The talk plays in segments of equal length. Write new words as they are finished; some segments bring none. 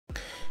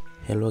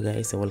Hello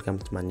guys, and welcome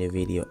to my new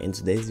video. In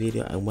today's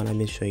video I'm gonna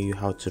be showing you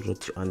how to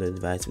root your Android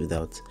device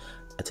without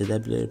a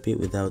TWRP,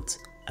 without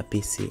a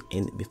PC.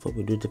 And before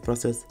we do the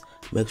process,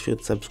 make sure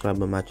to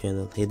subscribe on my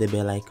channel, hit the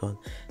bell icon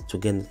to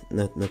get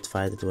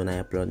notified when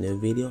I upload new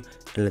video,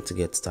 and let's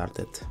get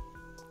started.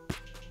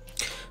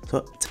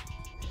 So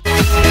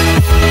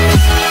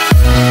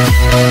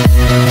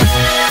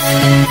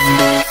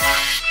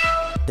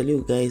tell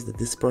you guys that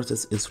this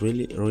process is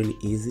really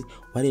easy.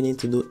 What you need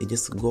to do is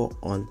just go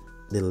on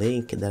the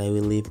link that I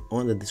will leave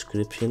on the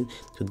description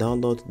to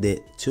download the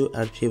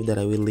TWRP that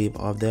I will leave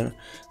off there.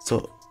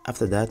 So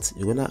after that,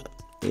 you're gonna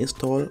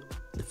install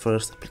the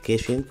first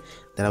application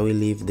that I will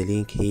leave the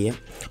link here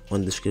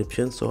on the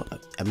description. So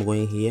I'm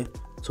going here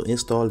to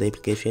install the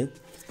application.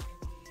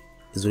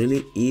 It's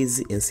really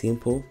easy and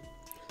simple.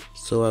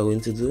 So what I'm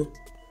going to do,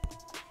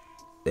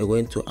 we're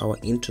going to our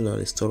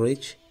internal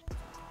storage,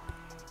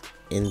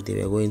 and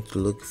we're going to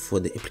look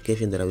for the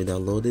application that I will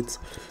download it.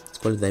 It's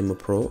called Vmos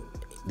Pro.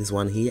 This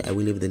one here, I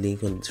will leave the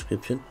link in the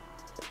description.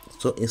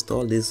 So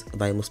install this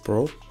Vmos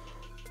Pro.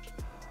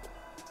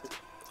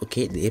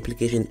 Okay, the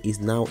application is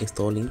now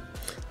installing,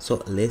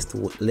 so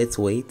let's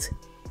wait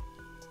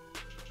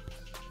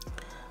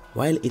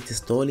while it's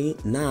installing.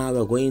 Now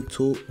we're going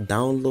to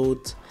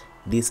download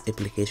this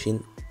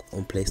application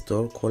on Play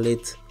Store. Call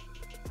it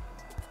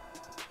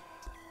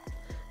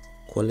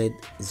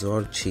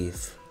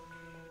Zarchiver.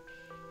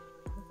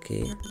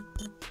 Okay,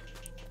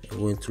 we're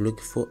going to look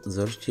for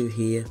Zarchiver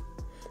here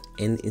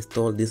and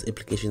install this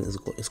application. Is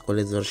called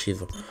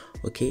Zarchiver.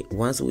 Okay,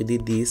 once we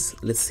did this,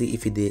 let's see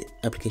if the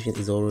application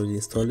is already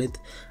installed.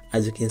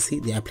 As you can see,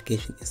 the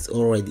application is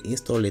already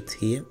installed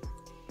here.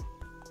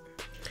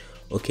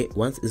 Okay,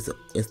 once it's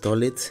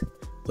installed,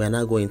 we are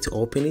now going to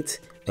open it.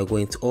 We're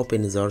going to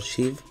open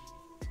Zarchiver,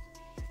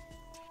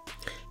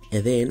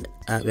 and then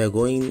we are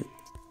going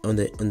on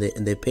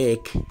the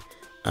pack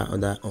on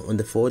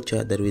the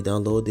folder that we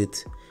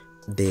downloaded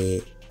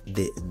the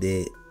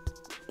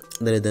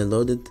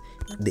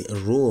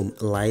room,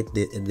 like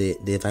the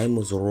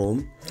Vmos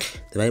room.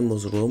 The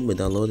Vmos room we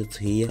downloaded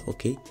here.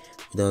 Okay,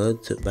 we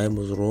downloaded the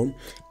Vmos room,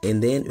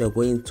 and then we're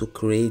going to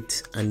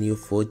create a new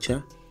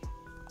folder.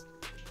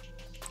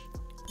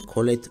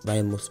 Call it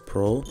Vmos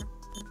Pro.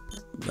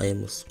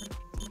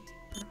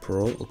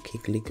 Okay,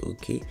 click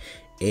OK,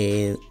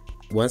 and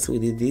once we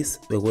did this,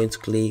 we're going to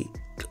click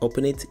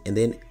open it, and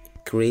then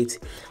create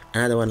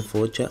another one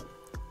folder.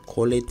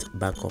 Call it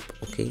backup.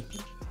 Okay,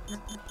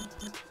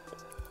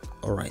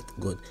 all right,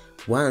 good.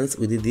 Once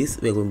we did this,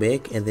 we're going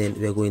back, and then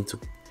we're going to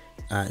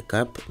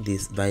cap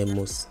this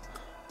Vmos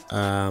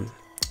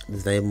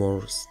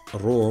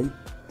room.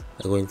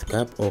 We're going to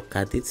cap or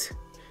cut it,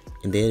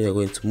 and then we're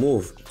going to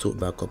move to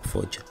backup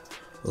folder.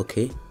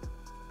 Okay,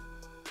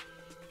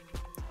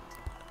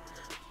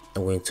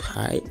 I'm going to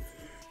hide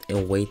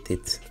and wait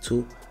it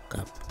to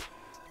cap.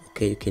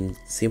 Okay, you can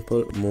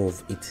simple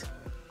move it.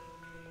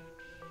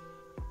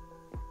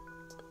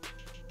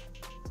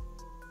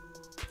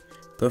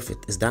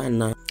 Perfect, it's done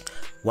now.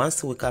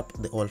 Once we cap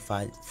the old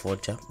file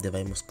folder, the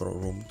Vmos Pro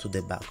room, to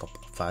the backup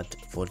file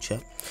folder,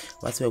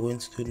 what we are going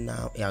to do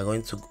now, we are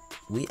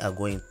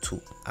going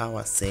to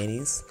our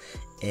settings,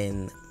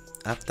 and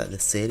after the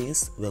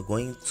settings, we are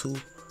going to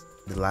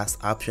the last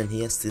option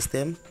here,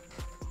 system,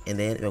 and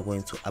then we are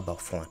going to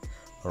about phone.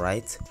 All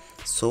right,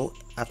 so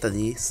after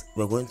this,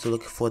 we're going to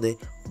look for the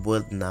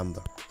build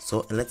number.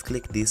 So let's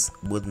click this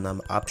build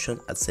number option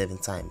at 7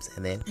 times,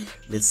 and then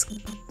let's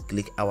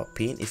click our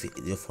pin if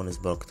your phone is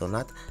blocked or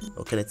not.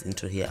 Okay, let's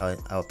enter here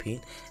our pin,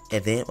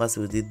 and then once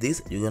we did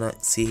this, you're gonna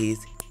see it.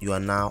 You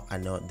are now a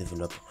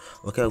NoTWRP.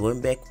 Okay, we're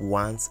going back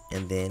once,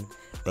 and then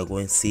we're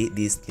going to see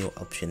this new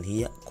option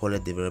here, call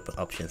it developer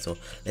option. So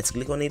let's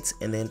click on it,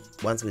 and then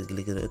once we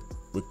click it,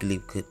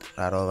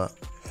 right over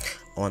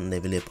on the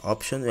developer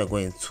option. We're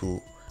going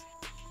to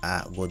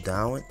go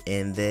down,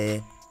 and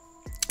then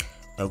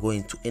we're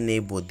going to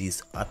enable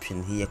this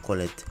option here, call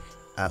it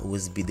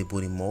USB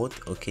Debugging mode.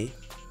 Okay,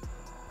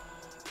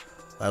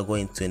 we're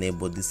going to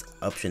enable this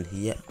option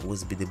here,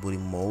 USB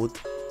Debugging mode.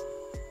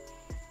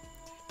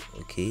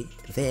 Okay,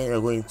 then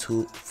we're going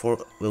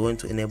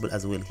to enable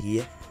as well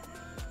here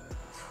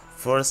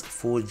first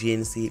full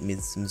GNC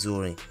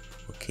measuring.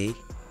 Okay,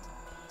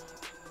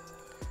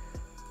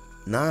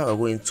 now we're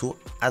going to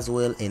as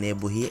well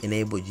enable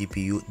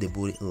GPU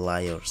debugging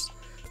layers.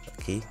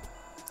 Okay,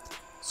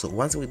 so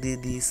once we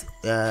did this,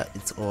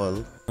 it's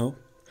all now.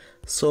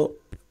 So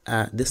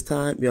this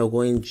time we are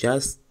going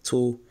just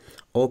to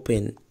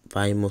open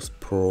Vmos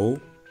Pro.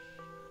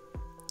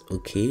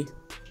 Okay,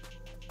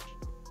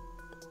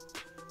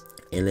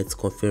 and let's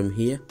confirm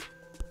here.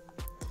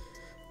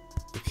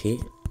 Okay,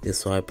 let's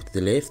swipe to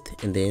the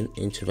left, and then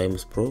enter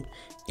Vmos Pro,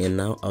 and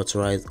now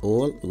authorize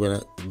all. We're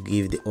gonna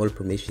give the all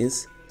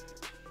permissions.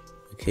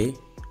 Okay,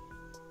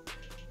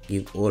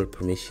 give all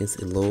permissions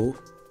allow.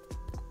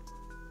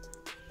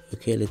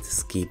 Okay, let's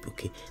skip.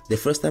 Okay, the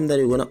first time that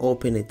you're gonna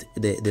open it,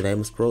 the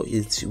Vmos Pro,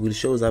 it will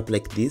shows up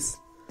like this.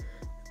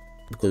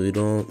 because we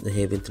don't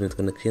have internet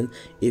connection.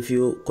 If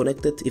you are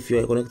connected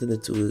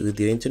to with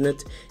your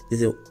internet,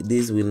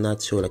 this will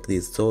not show like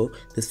this. So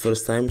this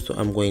first time, so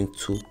I'm going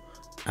to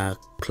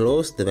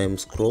close the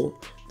Vmos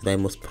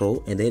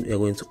Pro, and then we are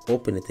going to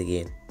open it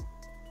again.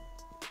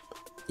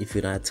 If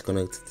you're not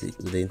connected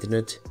to the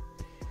internet,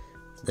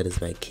 that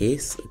is my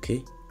case.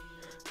 Okay,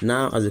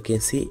 now as you can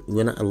see,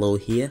 we're gonna allow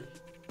here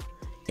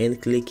and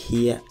click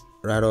here,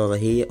 right over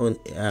here on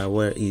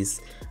where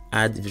is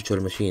add virtual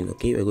machine.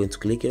 Okay, we're going to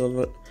click it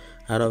over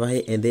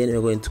here, and then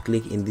we're going to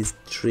click in this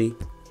tree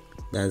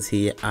that's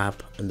here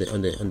up on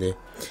the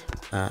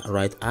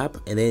right up,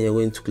 and then you're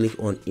going to click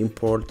on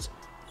import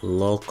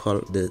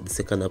local, the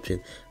second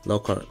option,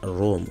 local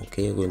ROM.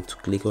 Okay, you're going to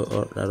click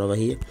right over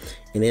here,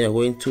 and then you're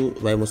going to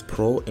Vmos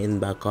Pro and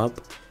back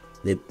up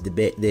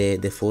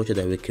the folder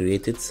that we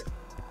created,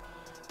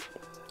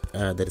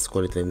 that is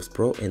called Vmos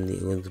Pro, and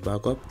you're going to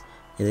back up,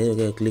 and then you're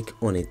going to click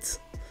on it.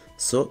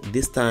 So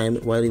this time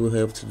what you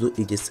have to do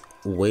is just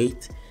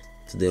wait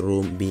to the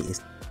ROM be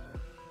installed.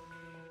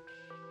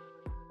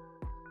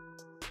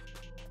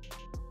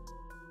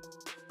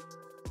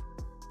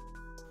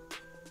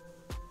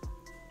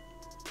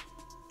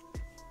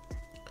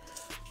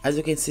 As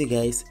you can see,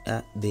 guys,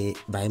 the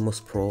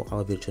Vmos Pro,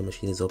 our virtual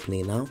machine, is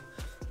opening now,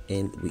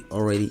 and we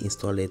already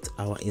installed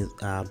our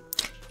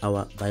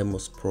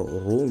Vmos Pro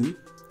ROM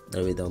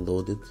that we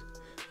downloaded.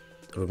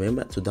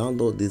 Remember to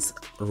download this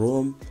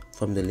ROM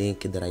from the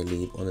link that I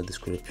leave on the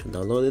description.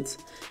 Download it,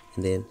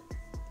 and then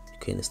you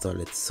can install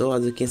it. So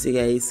as you can see,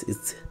 guys,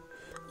 it's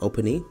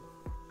opening.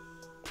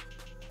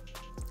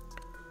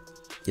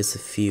 Just a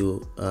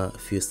few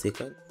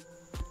seconds.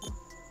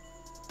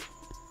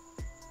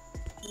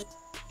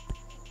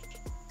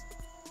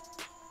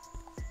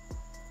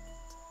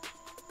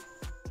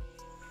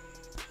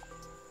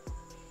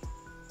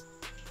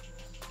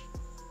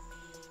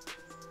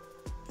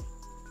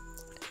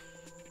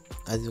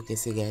 As you can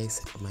see,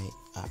 guys, my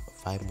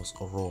Vmos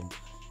ROM,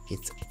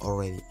 it's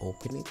already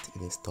opened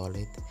and installed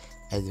it.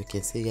 As you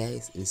can see,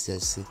 guys, it's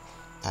just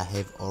I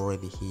have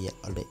already here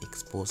on the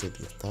exposed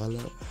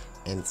installer,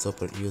 and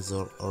super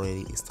user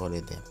already installed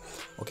them.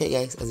 Okay,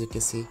 guys, as you can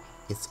see,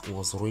 it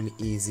was really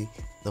easy.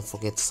 Don't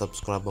forget to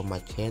subscribe on my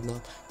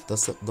channel.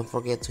 Don't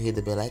forget to hit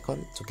the bell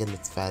icon to get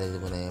notified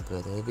when I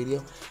upload a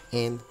video,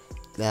 and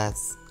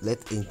let's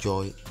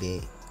enjoy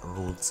the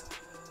root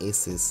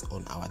ACESS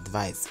on our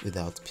device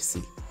without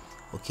PC.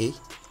 Okay,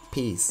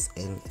 peace,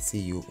 and see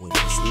you when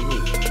you see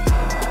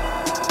me.